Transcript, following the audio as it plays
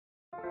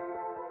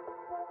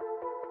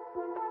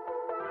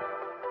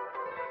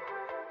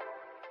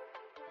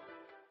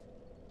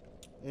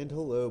And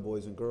hello,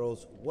 boys and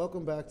girls.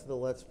 Welcome back to the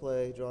Let's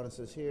Play. Jonas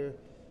is here.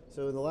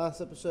 So in the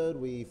last episode,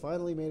 we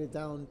finally made it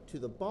down to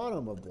the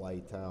bottom of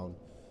Blighttown,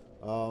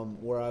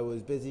 where I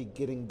was busy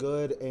getting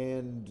good,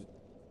 and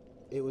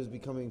it was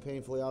becoming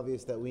painfully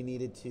obvious that we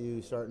needed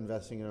to start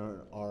investing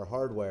in our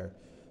hardware.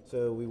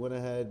 So we went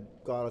ahead,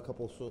 got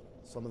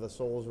some of the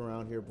souls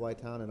around here,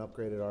 Blighttown, and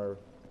upgraded our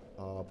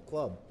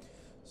club.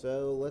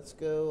 So let's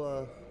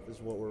go. This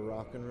is what we're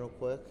rocking real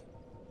quick.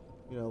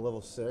 You know,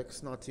 level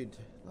 6, not too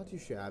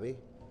shabby.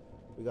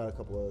 We got a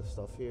couple of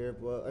stuff here,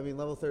 but I mean,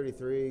 level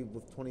 33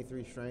 with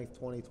 23 strength,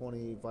 20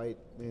 fight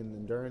and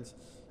endurance.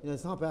 You know,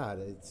 it's not bad.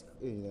 It's,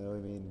 you know, I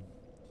mean,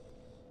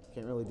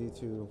 can't really do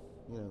too,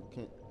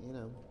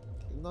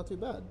 not too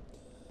bad.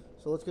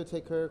 So let's go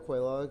take care of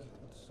Quelaag.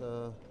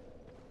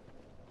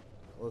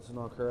 Let's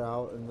knock her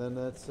out, and then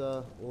let's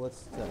test.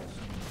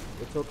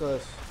 It took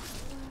us.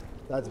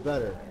 That's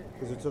better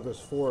because it took us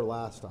 4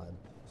 last time,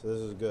 so this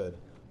is good.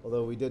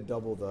 Although we did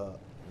double the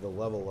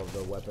level of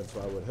the weapon,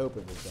 so I would hope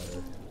it was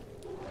better.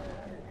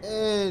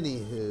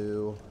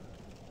 Anywho,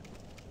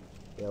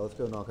 yeah, let's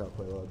go knock out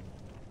Quelaag.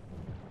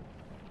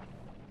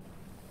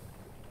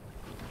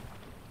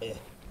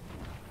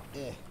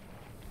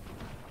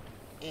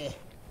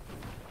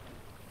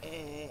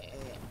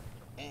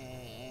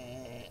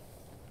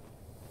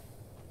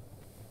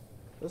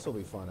 This will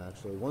be fun,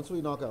 actually. Once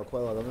we knock out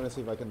Quelaag, I'm gonna see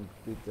if I can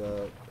beat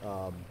the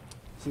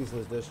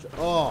ceaseless discharge.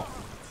 Oh, all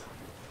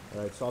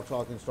right, stop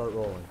talking, start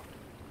rolling.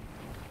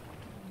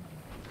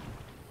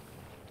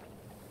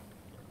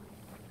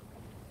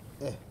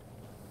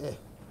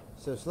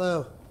 So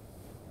slow.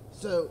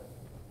 So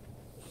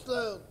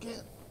slow.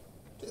 Can't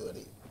do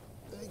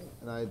anything.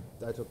 And I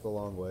took the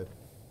long way.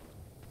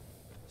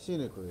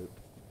 Scenic route.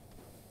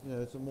 You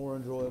know, it's more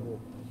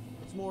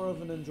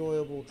of an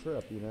enjoyable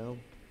trip, you know?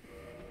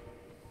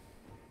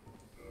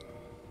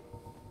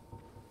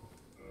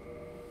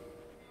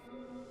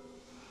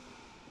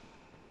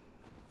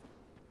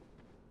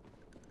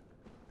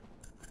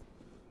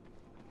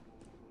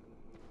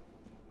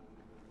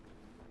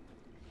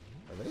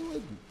 Are they,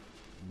 like,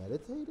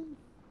 meditating?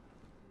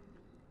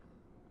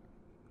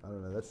 I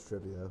don't know, that's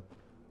trippy though.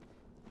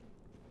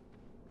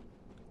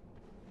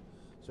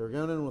 So we're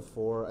going in with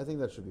 4. I think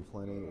that should be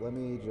plenty. Let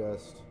me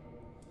just,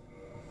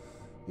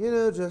 you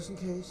know, just in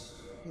case.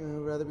 You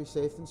know, rather be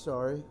safe than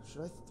sorry.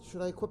 Should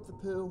I equip the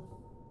poo?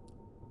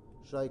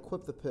 Should I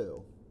equip the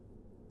poo?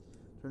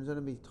 Turns out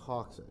to be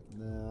toxic.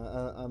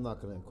 Nah, I'm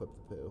not gonna equip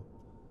the poo.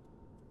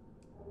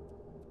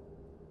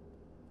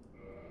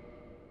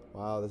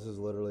 Wow, this is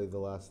literally the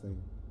last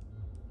thing.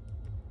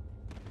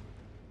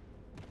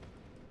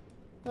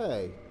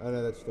 Hey, I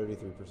know that's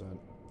 33%.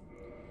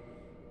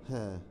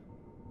 Huh.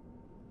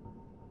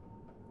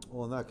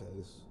 Well, in that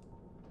case.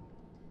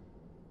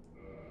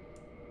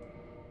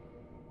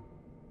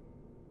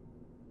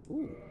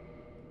 Ooh.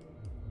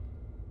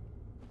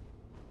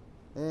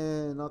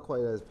 And not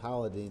quite as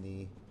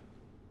paladin-y,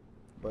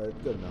 but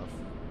good enough.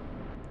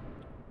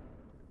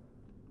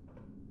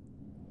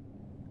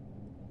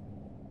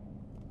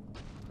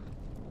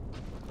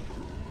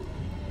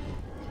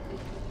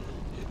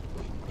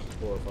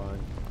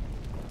 Horrifying.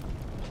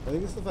 I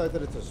think it's the fact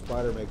that it's a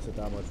spider makes it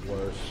that much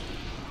worse.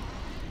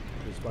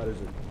 The spiders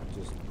are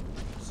just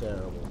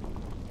terrible.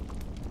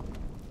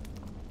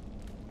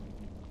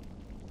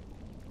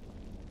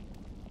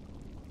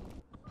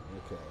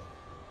 Okay.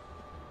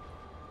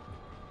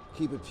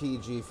 Keep it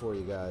PG for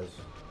you guys.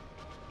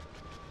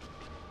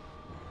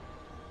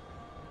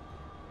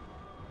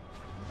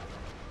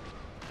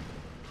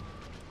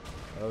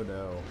 Oh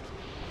no.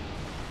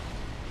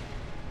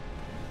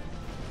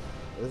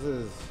 This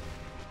is...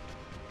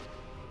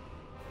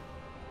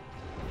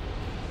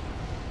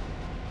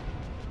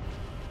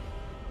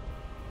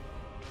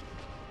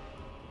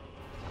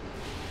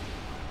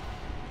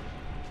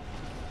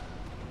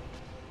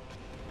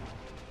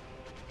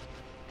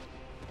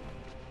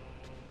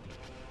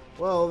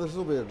 Well, this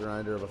will be a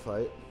grinder of a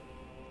fight.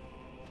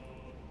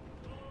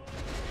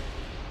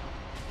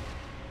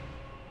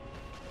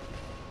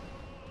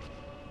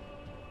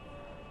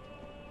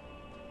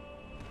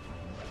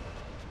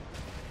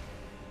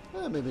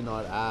 Maybe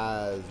not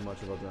as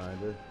much of a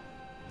grinder.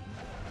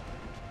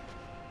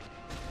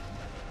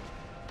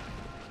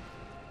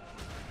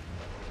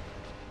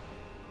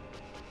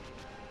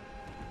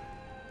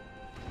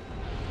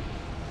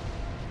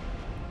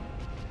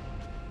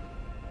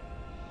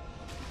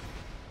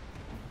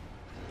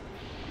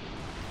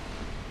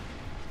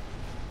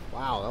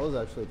 Wow, that was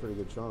actually a pretty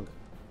good chunk.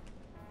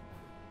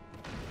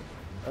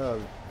 Okay.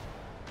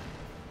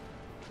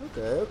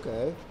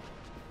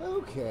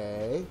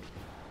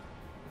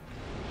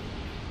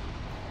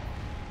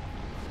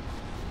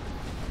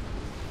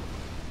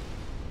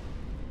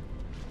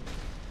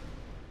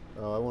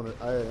 Oh,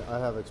 I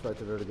have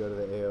expected her to go to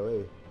the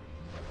AoE.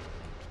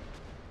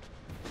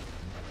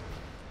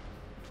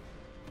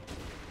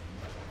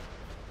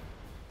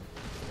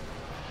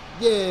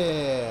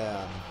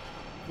 Yeah!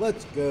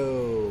 Let's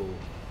go!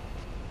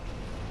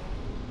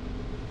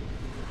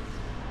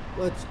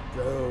 Let's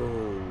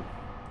go!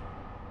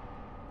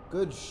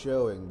 Good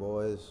showing,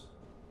 boys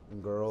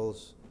and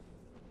girls,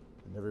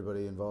 and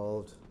everybody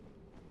involved.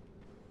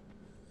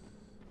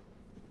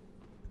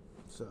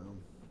 So,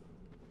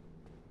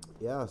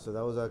 yeah, so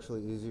that was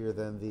actually easier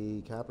than the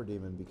Capper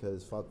Demon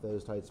because fuck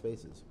those tight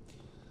spaces.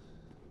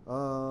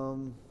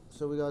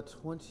 So we got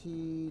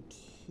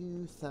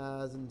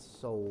 22,000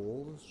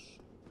 souls.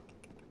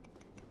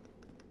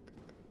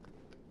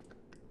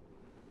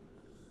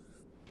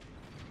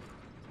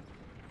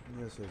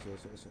 Yes.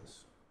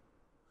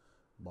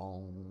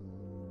 Bong,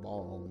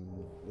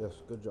 bong. Yes,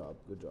 good job.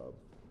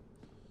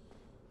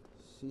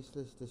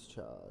 Ceaseless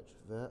discharge.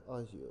 Where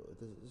are you?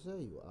 There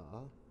you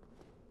are.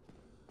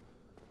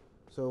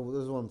 So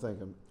this is what I'm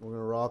thinking. We're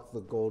gonna rock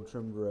the gold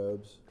trimmed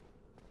robes.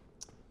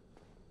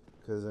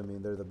 Because, I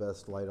mean, they're the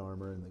best light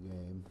armor in the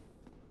game.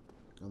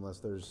 Unless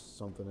there's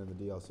something in the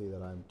DLC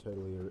that I'm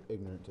totally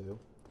ignorant to.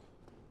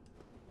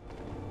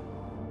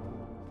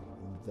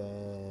 And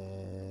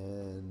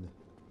then...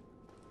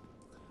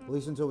 at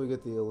least until we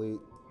get the elite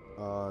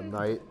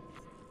knight.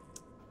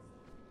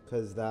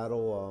 Because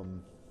that'll,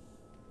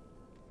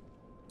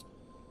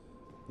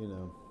 you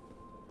know.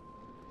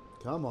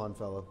 Come on,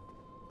 fella.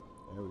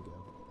 There we go.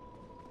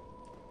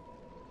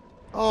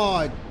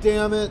 Oh,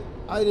 damn it.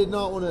 I did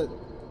not want to...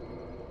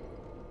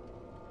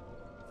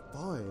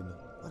 Fine,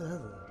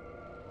 whatever.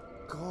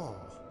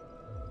 God.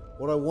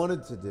 What I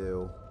wanted to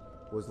do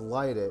was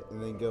light it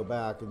and then go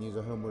back and use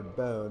a homeward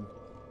bone,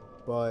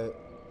 but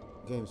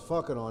game's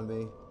fucking on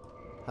me,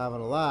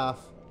 having a laugh.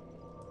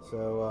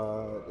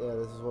 So yeah,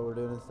 this is what we're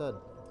doing instead.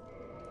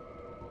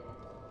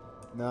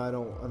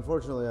 No,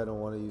 unfortunately, I don't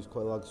want to use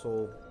Quelaag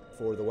Soul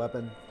for the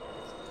weapon,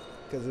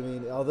 because I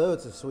mean, although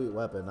it's a sweet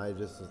weapon,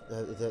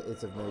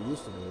 it's of no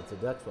use to me. It's a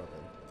dex weapon.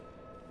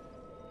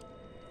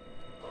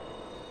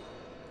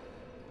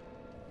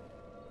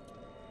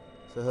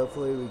 So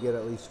hopefully we get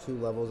at least 2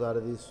 levels out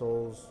of these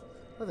souls.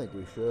 I think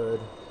we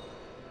should.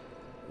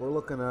 We're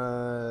looking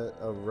at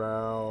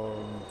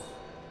around...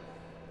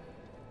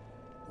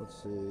 let's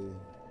see.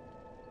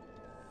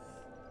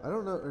 I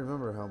don't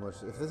remember how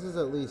much. If this is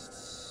at least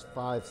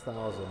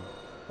 5,000.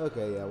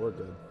 Okay, yeah, we're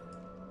good.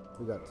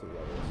 We got 2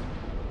 levels.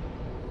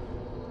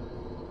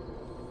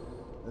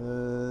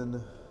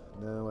 And...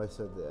 no, I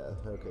said that.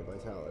 Okay,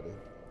 vitality.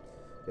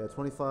 Yeah,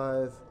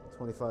 25,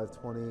 25,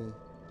 20... well,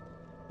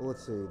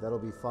 let's see. That'll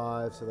be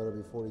 5, so that'll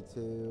be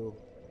 42.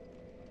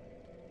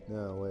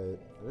 No, wait.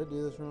 Did I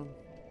do this wrong?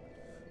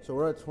 So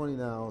we're at 20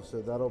 now,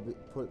 so that'll be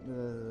put...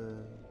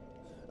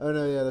 oh,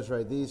 no, yeah, that's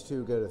right. These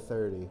 2 go to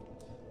 30.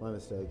 My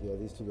mistake. Yeah,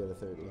 these 2 go to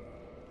 30.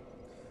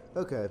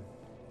 Okay.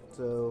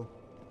 So,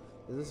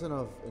 is this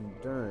enough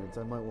endurance?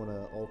 I might want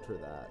to alter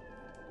that.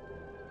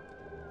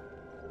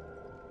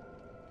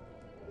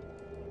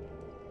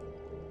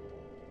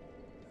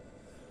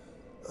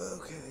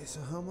 Okay,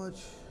 so how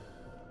much...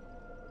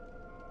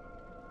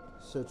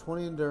 so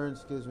 20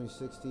 endurance gives me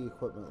 60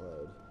 equipment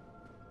load.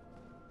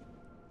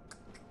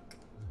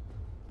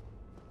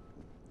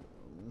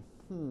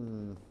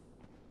 I'm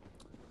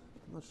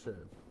not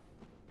sure.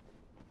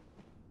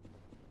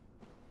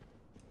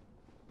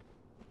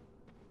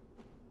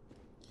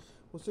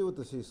 We'll see what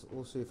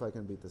we'll see if I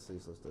can beat the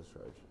ceaseless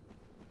discharge.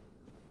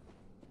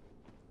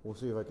 We'll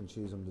see if I can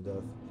cheese him to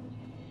death.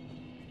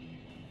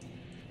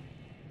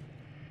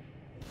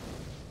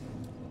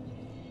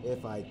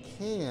 If I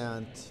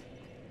can't,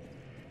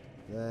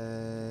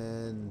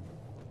 then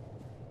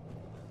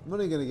I'm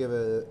only gonna give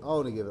it. I'll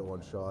only give it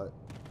 1 shot,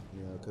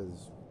 you know,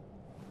 because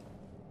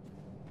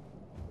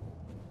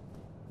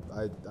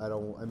I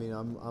don't. I mean,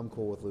 I'm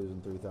cool with losing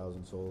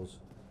 3,000 souls,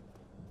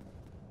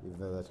 even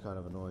though that's kind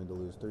of annoying to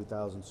lose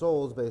 3,000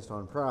 souls based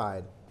on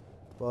pride.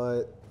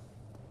 But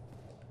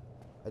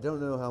I don't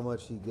know how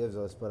much he gives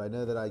us, but I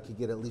know that I could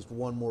get at least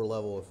 1 more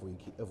level if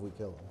we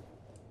kill him.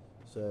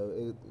 So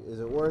is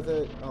it worth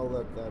it? I'll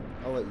let you be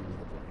the judge.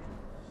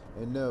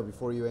 And no,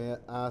 before you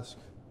ask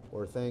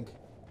or think,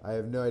 I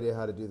have no idea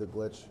how to do the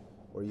glitch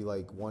where you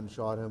like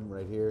 1-shot him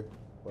right here,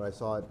 where I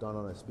saw it done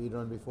on a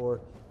speedrun before,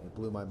 and it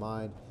blew my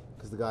mind.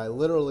 Because the guy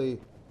literally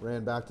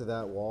ran back to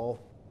that wall,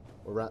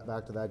 or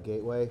back to that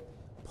gateway,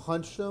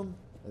 punched him,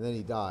 and then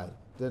he died.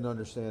 Didn't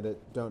understand it,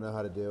 don't know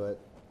how to do it,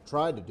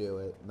 tried to do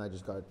it, and I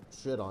just got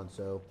shit on,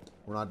 so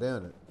we're not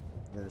doing it.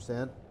 You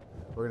understand?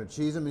 We're going to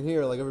cheese him in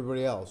here like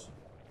everybody else.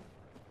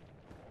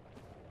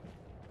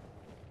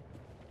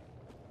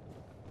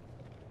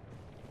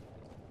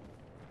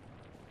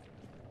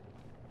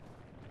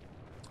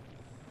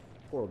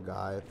 Poor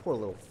guy, poor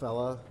little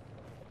fella.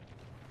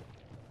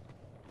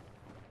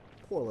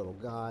 Poor little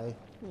guy.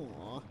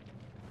 Aww.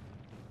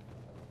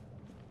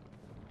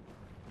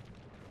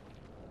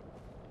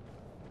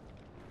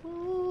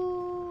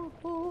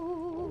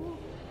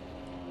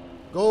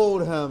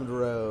 Gold hemmed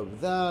robe,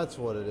 that's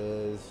what it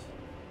is.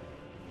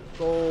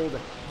 Gold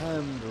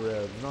hemmed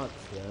robe, not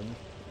trimmed.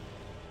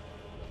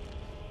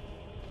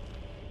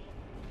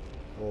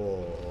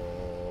 Oh.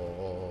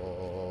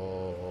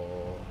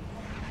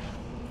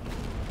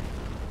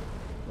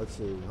 Let's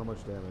see, how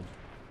much damage?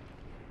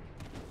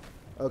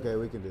 Okay,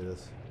 we can do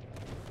this.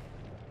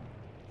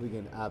 We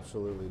can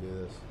absolutely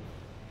do this.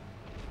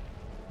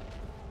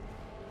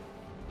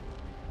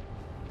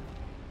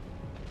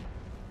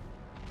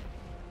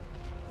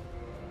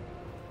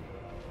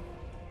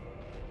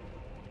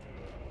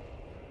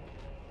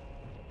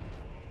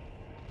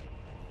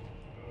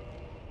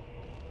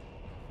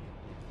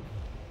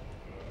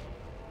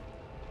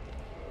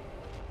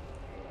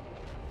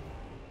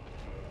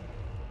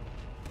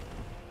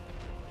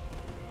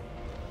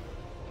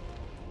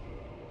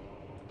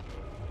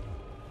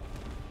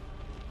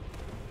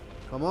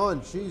 Come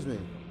on, cheese me.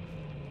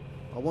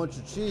 I want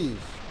your cheese.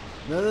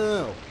 No,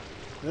 no, no.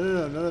 No, no,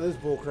 no. None of this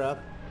bullcrap.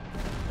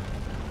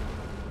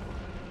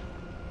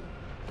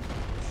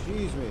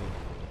 Cheese me.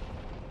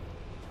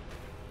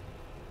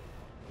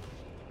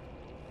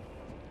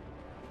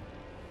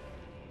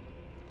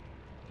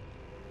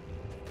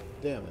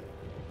 Damn it.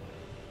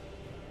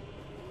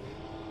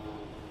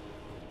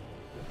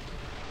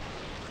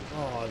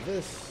 Oh,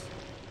 this...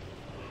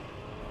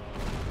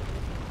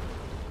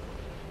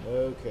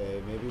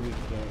 Okay, maybe we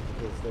can't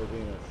because they're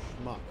being a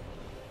schmuck.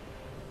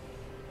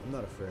 I'm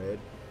not afraid.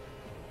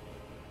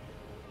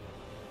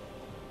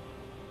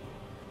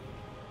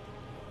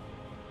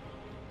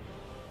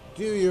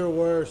 Do your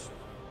worst.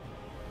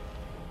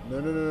 No,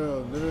 no,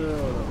 no, no, no, no,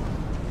 no, no.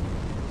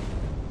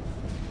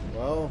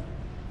 Well,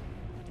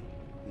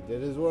 he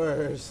did his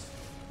worst.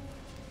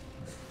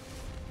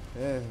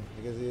 Yeah,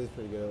 I guess he is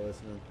pretty good at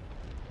listening.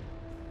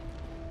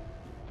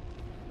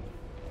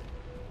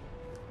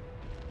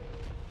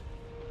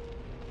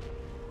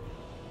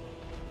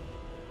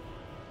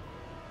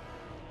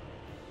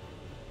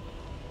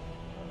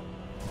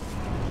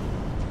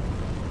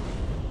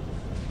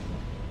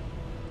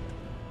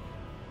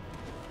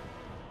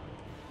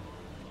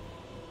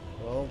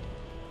 Well,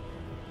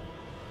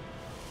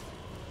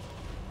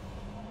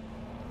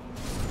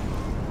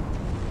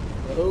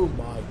 oh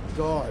my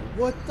god,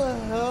 what the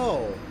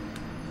hell?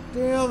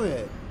 Damn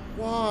it.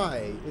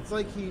 Why? It's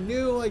like he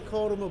knew I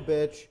called him a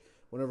bitch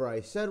whenever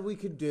I said we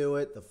could do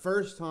it the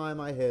first time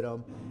I hit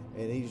him,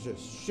 and he's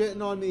just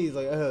shitting on me. He's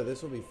like, oh,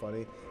 this will be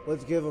funny.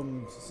 Let's give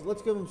him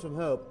some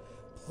hope.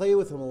 Play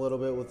with him a little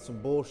bit with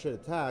some bullshit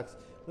attacks,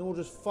 then we'll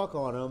just fuck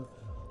on him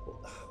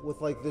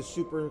with like this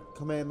super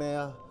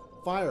Kamehameha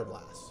fire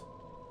blast.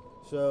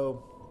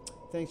 So,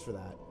 thanks for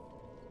that.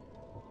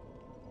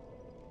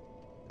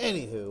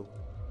 Anywho,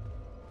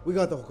 we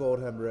got the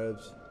gold hem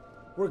robes.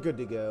 We're good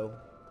to go.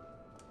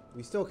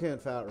 We still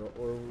can't fat roll,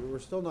 or we're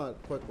still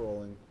not quick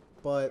rolling,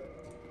 but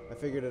I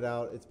figured it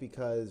out. It's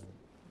because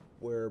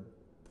we're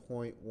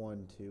 0.12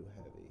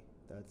 heavy.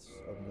 That's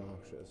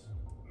obnoxious.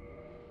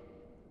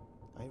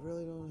 I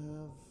really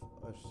don't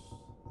have a...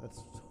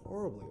 That's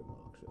horribly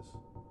obnoxious.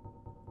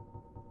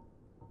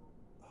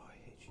 Oh, I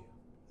hate you.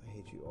 I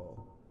hate you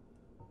all.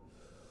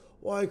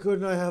 Why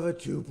couldn't I have a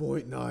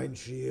 2.9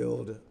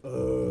 shield?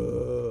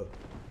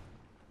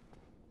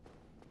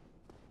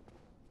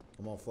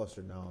 I'm all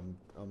flustered now.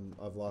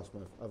 I've lost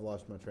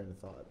my train of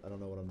thought. I don't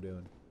know what I'm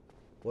doing.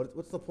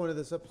 What's the point of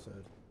this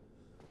episode?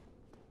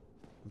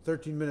 I'm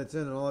 13 minutes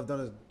in, and all I've done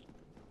is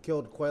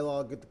killed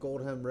Quelaag, get the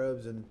gold hem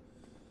robes, and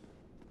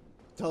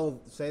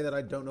say that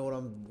I don't know what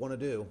I want to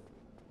do.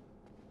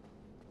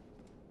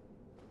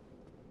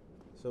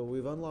 So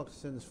we've unlocked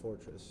Sin's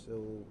Fortress.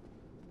 So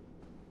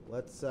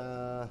let's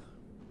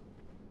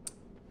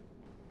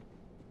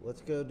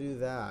go do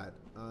that,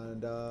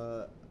 and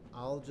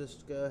I'll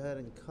just go ahead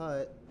and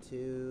cut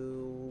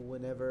to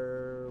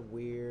whenever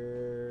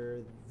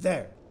we're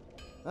there.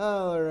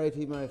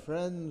 Alrighty, my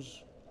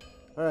friends.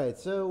 Alright,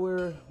 so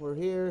we're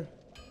here.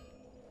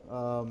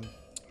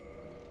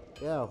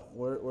 Yeah,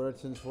 we're at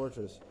Sin's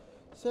Fortress.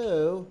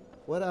 So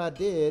what I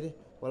did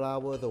while I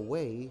was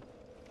away,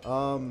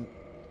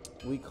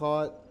 we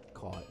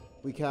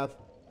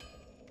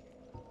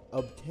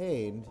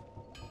obtained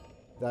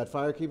that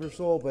Firekeeper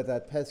soul, but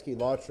that pesky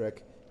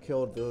Lautrec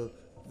killed the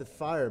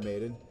Fire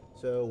Maiden.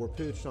 So we're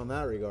pooched on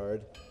that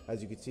regard,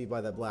 as you can see by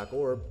that black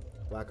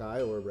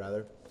eye orb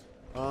rather.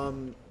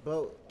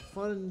 But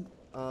fun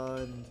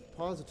and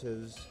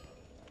positives,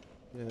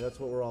 you know, that's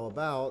what we're all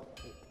about.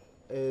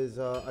 Is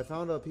I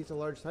found a piece of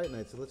large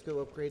titanite, so let's go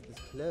upgrade this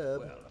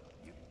club. Well,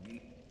 you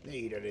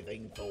need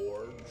anything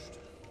forged?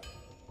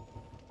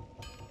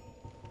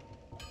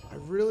 I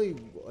really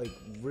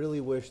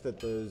wish that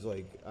those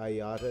like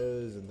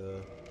Ayatos and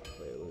the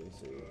wait, let me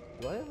see.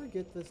 Do I ever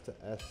get this to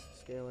S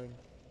scaling?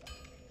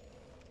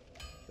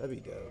 That'd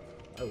be dope.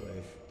 I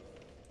wish.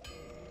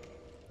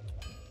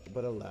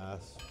 But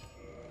alas.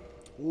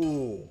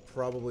 Ooh,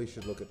 probably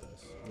should look at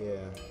this.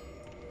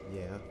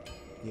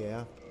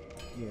 Yeah.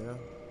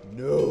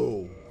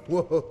 No.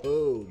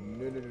 Whoa.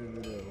 No.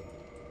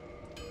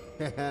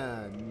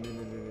 Haha.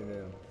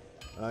 No.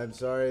 I'm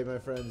sorry, my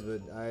friends,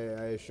 but I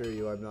assure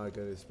you I'm not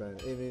going to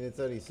spend... I mean, it's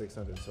only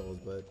 600 souls,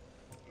 but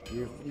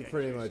you've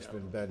pretty much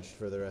been benched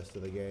for the rest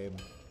of the game.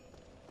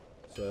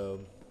 So,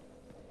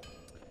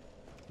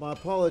 my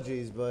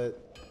apologies,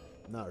 but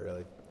not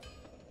really.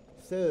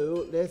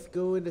 So, let's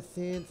go into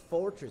Sin's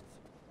Fortress.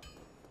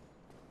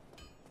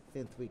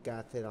 Since we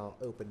got it all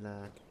open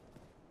like.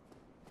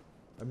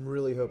 I'm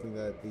really hoping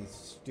that these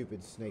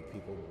stupid snake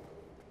people...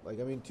 Like,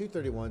 I mean,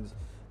 231s,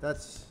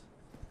 that's,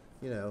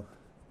 you know...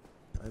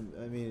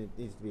 I mean, it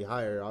needs to be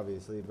higher,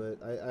 obviously, but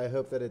I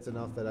hope that it's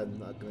enough that I'm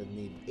not going to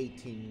need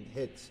 18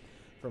 hits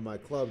from my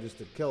club just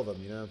to kill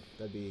them, you know?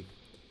 That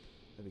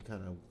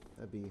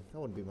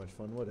wouldn't be much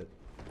fun, would it?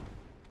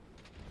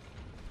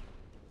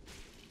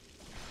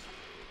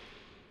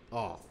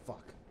 Oh,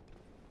 fuck.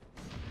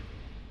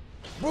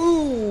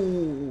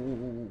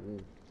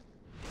 Boo!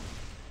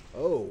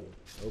 Oh,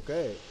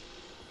 okay.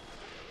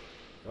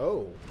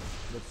 Oh,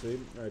 let's see.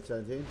 All right,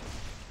 17.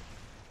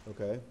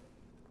 Okay.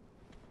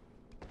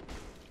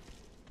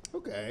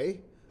 Okay.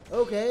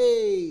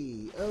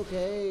 Okay.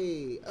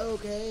 Okay.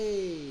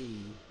 Okay.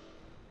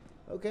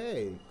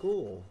 Okay.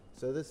 Cool.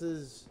 So this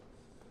is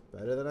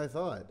better than I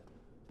thought.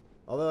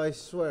 Although I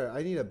swear,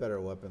 I need a better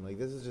weapon. Like,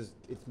 this is just,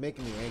 it's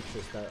making me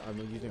anxious that I'm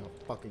using a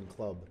fucking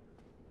club.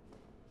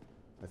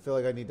 I feel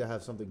like I need to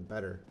have something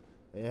better.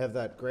 I have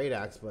that great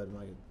axe, but I'm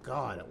like,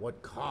 God, at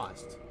what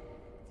cost?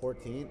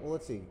 14? Well,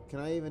 let's see. Can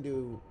I even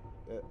do?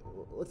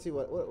 Let's see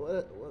what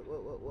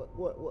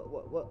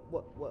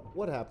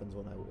happens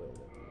when I wield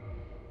it.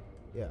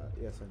 Yeah.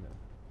 Yes, I know.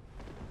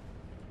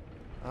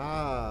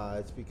 Ah,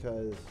 it's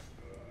because.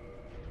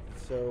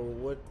 So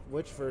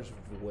which version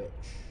of which?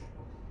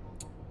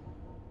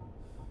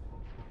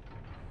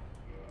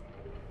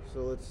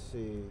 So let's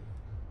see.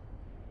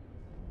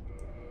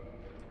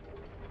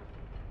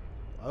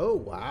 Oh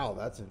wow,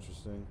 that's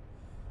interesting.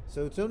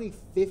 So it's only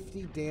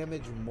 50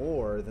 damage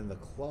more than the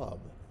club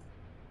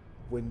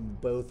when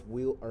both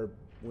are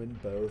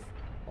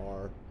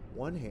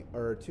one hand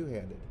or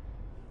two-handed.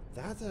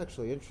 That's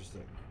actually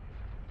interesting.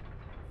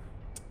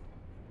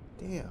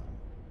 Damn.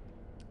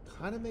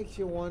 Kind of makes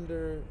you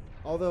wonder.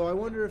 Although I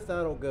wonder if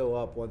that'll go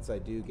up once I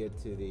do get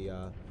to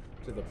the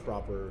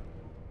proper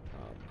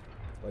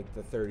like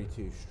the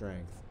 32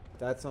 strength.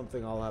 That's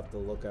something I'll have to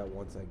look at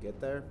once I get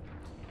there.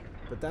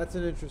 But that's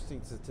an interesting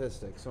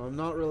statistic. So I'm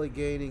not really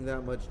gaining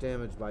that much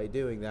damage by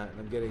doing that, and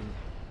I'm getting.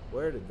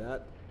 Where did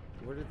that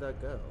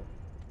go?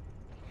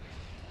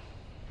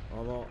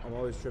 I'm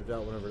always tripped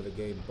out whenever the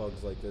game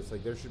bugs like this.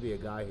 Like, there should be a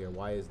guy here.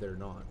 Why is there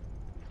not?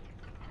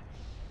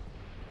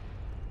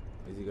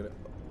 Is he gonna?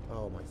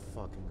 Oh my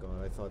fucking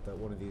god! I thought that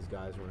one of these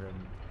guys were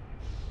him.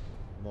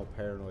 I'm all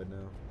paranoid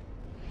now.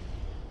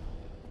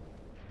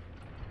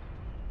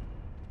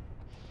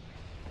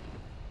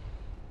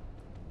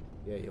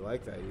 Yeah, you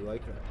like that. You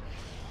like that.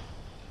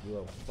 You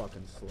little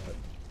fucking slut.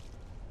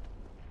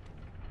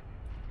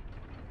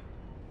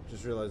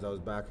 Just realized I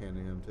was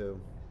backhanding him too.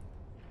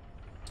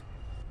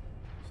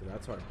 So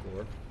that's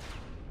hardcore.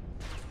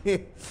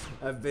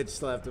 That bitch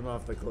slapped him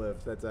off the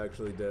cliff. That's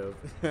actually dope.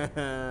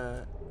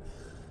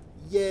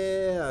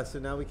 Yeah, so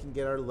now we can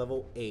get our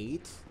level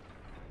 8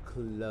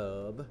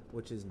 club,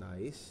 which is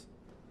nice.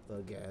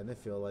 Again, I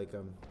feel like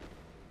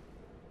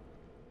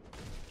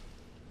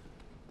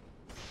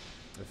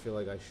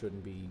I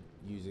shouldn't be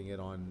using it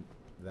on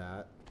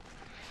that.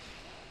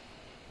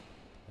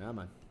 Come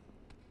on.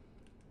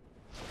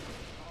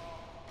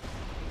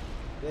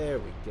 There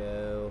we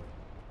go.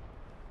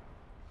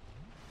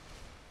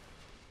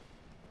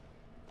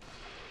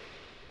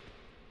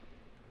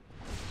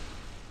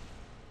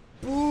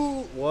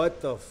 Boo!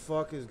 What the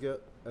fuck is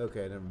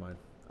Okay, never mind.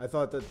 I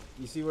thought that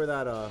you see where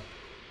that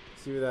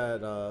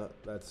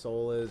that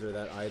soul is, or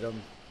that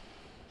item.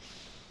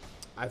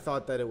 I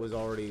thought that it was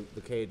already,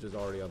 the cage was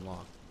already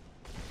unlocked.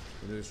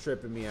 And it was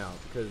tripping me out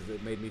because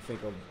it made me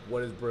think of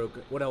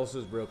what else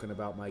is broken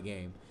about my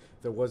game.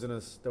 There wasn't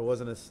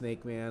a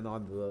snake man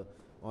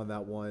on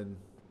that one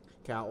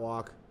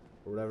catwalk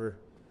or whatever.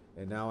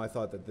 And now I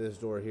thought that this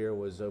door here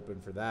was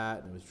open for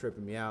that, and it was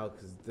tripping me out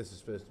because this is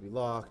supposed to be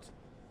locked.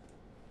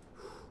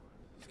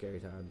 Scary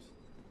times.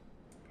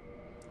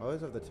 I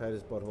always have the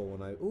tightest butthole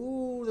when I...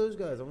 Ooh, those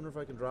guys. I wonder if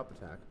I can drop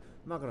attack.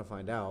 I'm not going to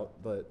find out,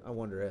 but I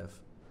wonder if.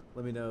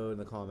 Let me know in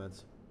the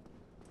comments.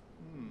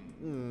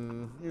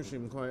 You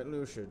seem quite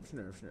lucid.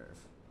 Snurf, snurf.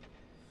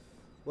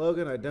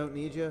 Logan, I don't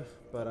need you,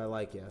 but I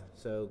like you.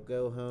 So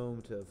go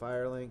home to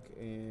Firelink,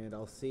 and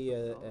I'll see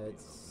you at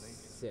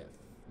Sith.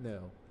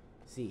 No.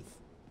 Seath.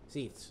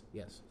 Seath's,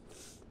 yes.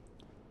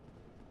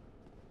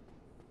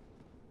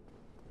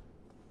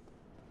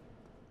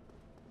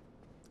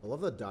 I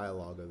love the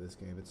dialogue of this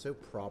game. It's so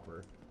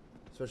proper.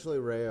 Especially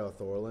Rhea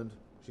Thorland.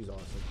 She's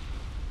awesome.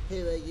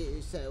 Who are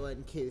you so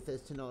uncouth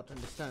as to not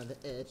understand the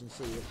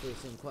urgency of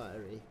this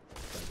inquiry?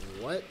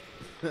 Like,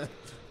 what?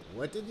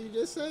 What did you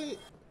just say?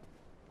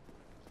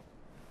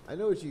 I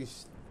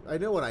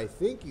know what I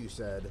think you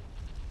said.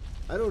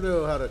 I don't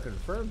know how to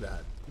confirm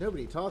that.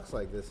 Nobody talks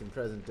like this in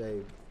present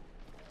day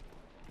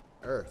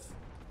Earth.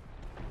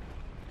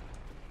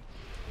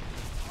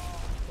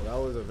 Well,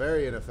 that was a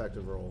very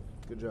ineffective roll.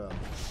 Good job.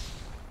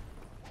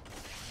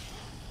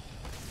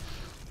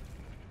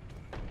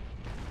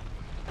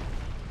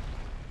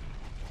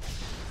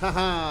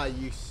 Haha,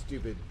 you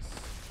stupid.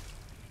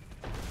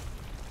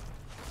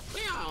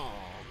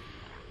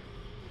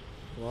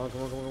 Come on,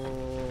 come on, come on, come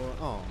on.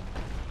 Oh.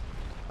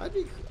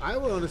 I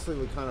would honestly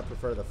kind of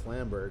prefer the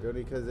Flamberg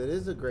because it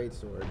is a great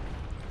sword.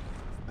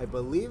 I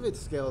believe it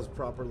scales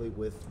properly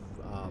with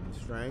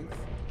strength,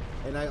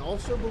 and I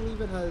also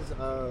believe it has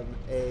a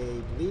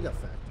bleed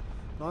effect.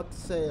 Not to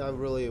say I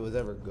really was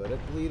ever good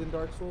at bleed in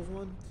Dark Souls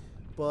 1,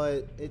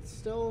 but it's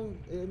still,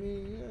 I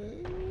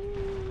mean,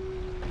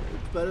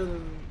 it's better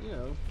than, you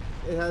know,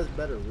 it has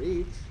better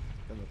reach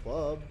than the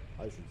club,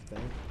 I should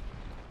think.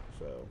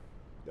 So,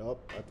 yup,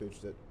 I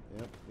pooched it.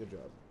 Yep, good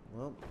job.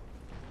 Well,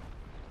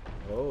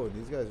 oh,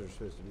 these guys are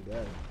supposed to be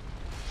dead.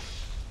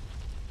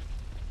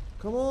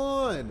 Come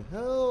on,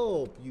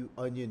 help, you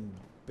onion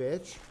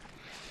bitch.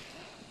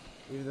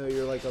 Even though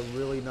you're like a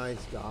really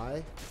nice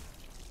guy.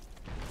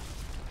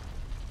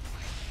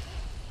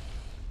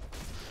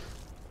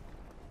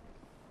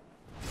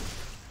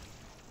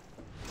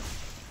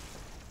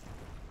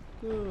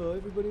 Oh,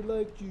 everybody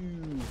liked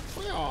you.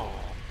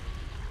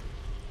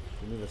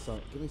 Give me the sun.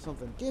 Give me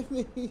something. Give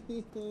me.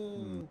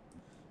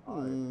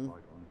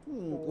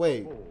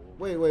 Wait.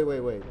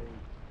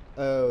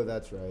 Oh,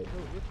 that's right.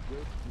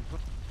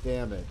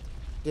 Damn it.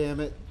 Damn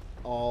it.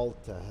 All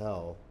to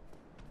hell.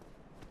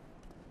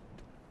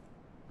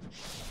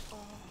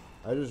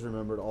 I just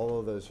remembered all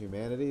of those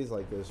humanities,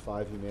 like those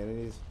 5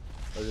 humanities,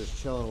 are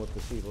just chilling with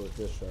the secret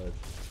discharge.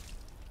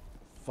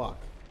 Fuck.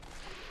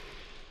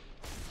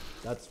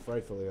 That's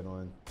frightfully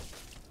annoying.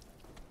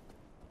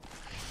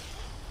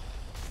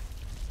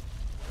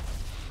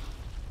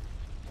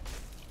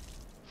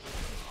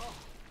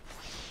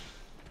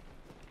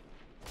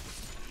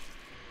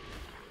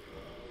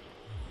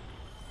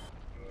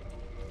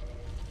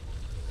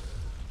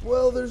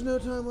 Well, there's no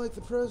time like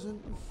the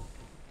present.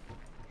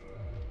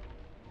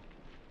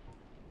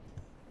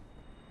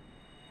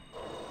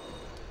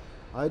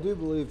 I do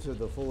believe to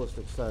the fullest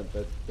extent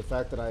that the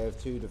fact that I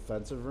have 2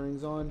 defensive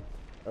rings on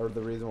are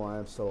the reason why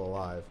I'm still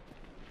alive.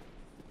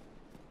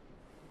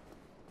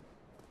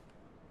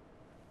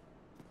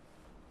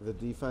 The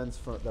defense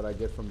that I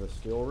get from the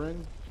steel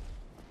ring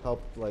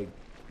helped like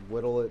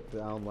whittle it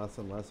down less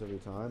and less every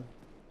time.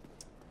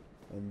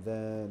 And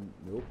then,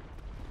 nope.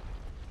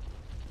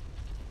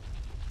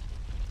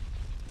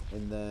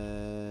 And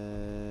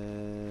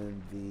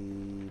then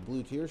the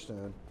blue tear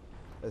stone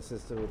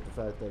assisted with the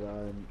fact that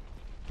I'm...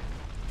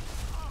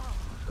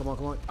 Come on,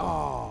 come on.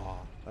 Oh!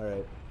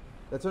 Alright.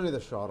 That's only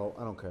the shottle.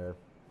 I don't care.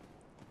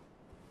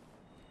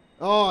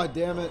 Oh,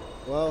 damn it.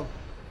 Well,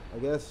 I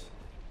guess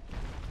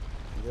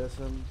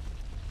I'm...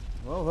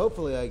 Well,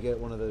 hopefully I get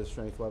one of those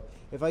strength weapons.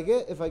 If I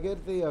get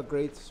the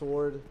great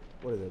sword...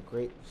 What is it?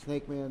 Great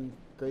Snake Man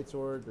great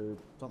sword or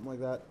something like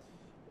that.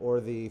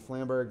 Or the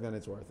Flamberg, then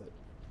it's worth it.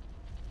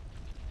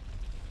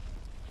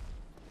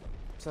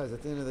 Besides,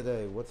 at the end of the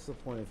day, what's the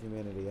point of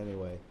humanity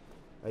anyway?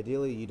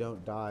 Ideally, you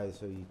don't die,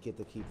 so you get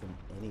to keep them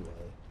anyway.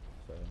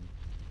 So,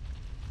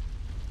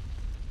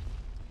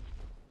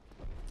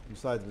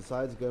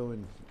 besides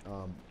going,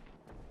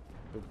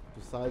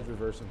 besides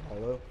reversing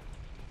hollow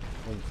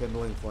and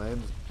kindling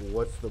flames,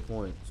 what's the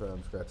point? Sorry,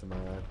 I'm scratching my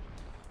eye.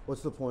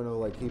 What's the point of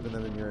like keeping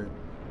them in your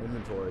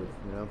inventory?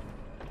 You know.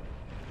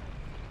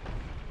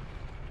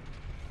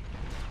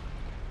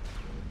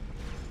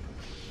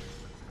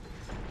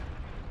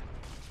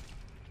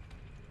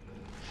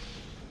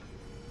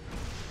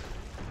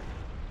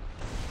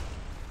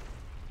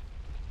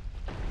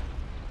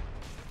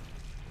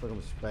 Like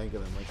I'm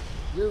spanking them. Like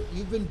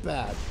you've been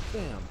bad.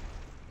 Bam. Now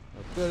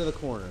go to the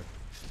corner.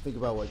 Think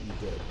about what you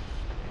did.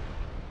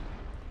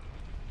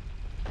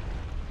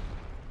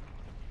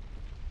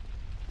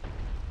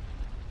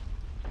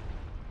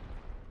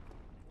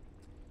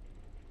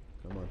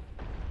 Come on.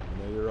 I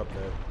know you're up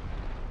there.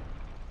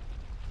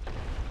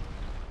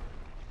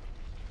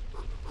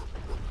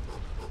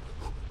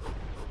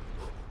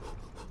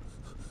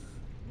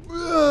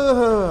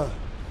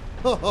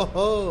 Ho ho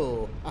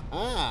ho! Ha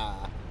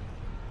ha!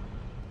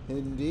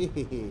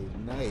 Indeed.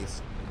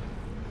 Nice.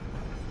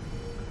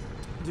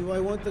 Do I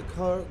want the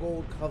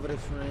gold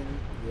covetous ring?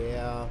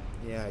 Yeah.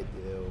 Yeah, I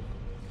do.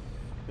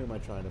 Who am I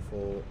trying to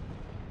fool?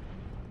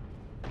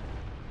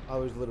 I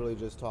was literally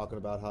just talking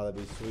about how that'd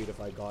be sweet if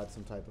I got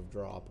some type of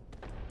drop.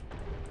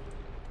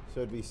 So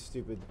it'd be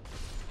stupid.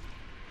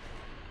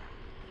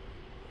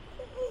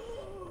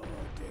 Oh,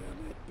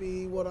 damn it.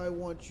 Be what I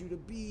want you to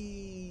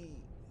be.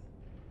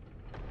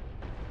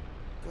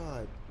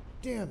 God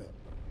damn it.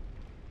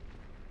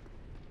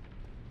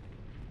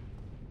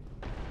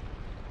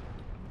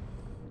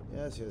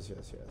 Yes, yes,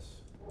 yes,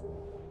 yes.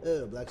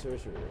 Oh, Black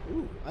Sorcerer.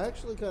 Ooh, I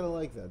actually kind of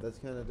like that. That's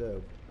kind of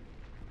dope.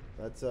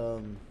 That's,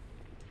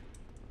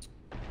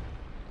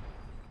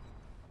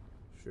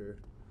 sure.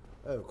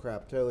 Oh,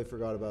 crap. Totally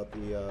forgot about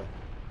the,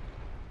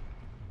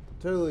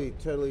 Totally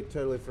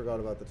forgot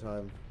about the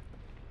time.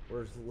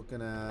 We're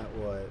looking at,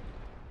 what?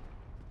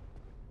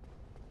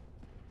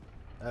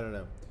 I don't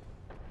know.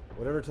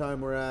 Whatever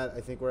time we're at,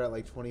 I think we're at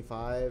like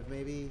 25,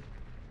 maybe?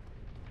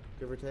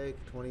 Give or take?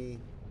 20,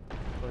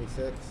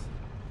 26?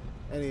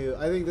 Anywho,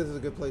 I think this is a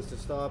good place to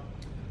stop.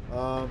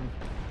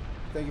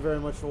 Thank you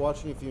very much for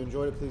watching. If you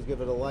enjoyed it, please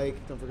give it a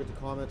like. Don't forget to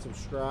comment,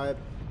 subscribe.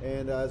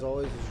 And as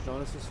always, this is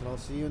Jonasis, and I'll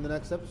see you in the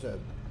next episode.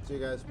 See you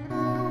guys.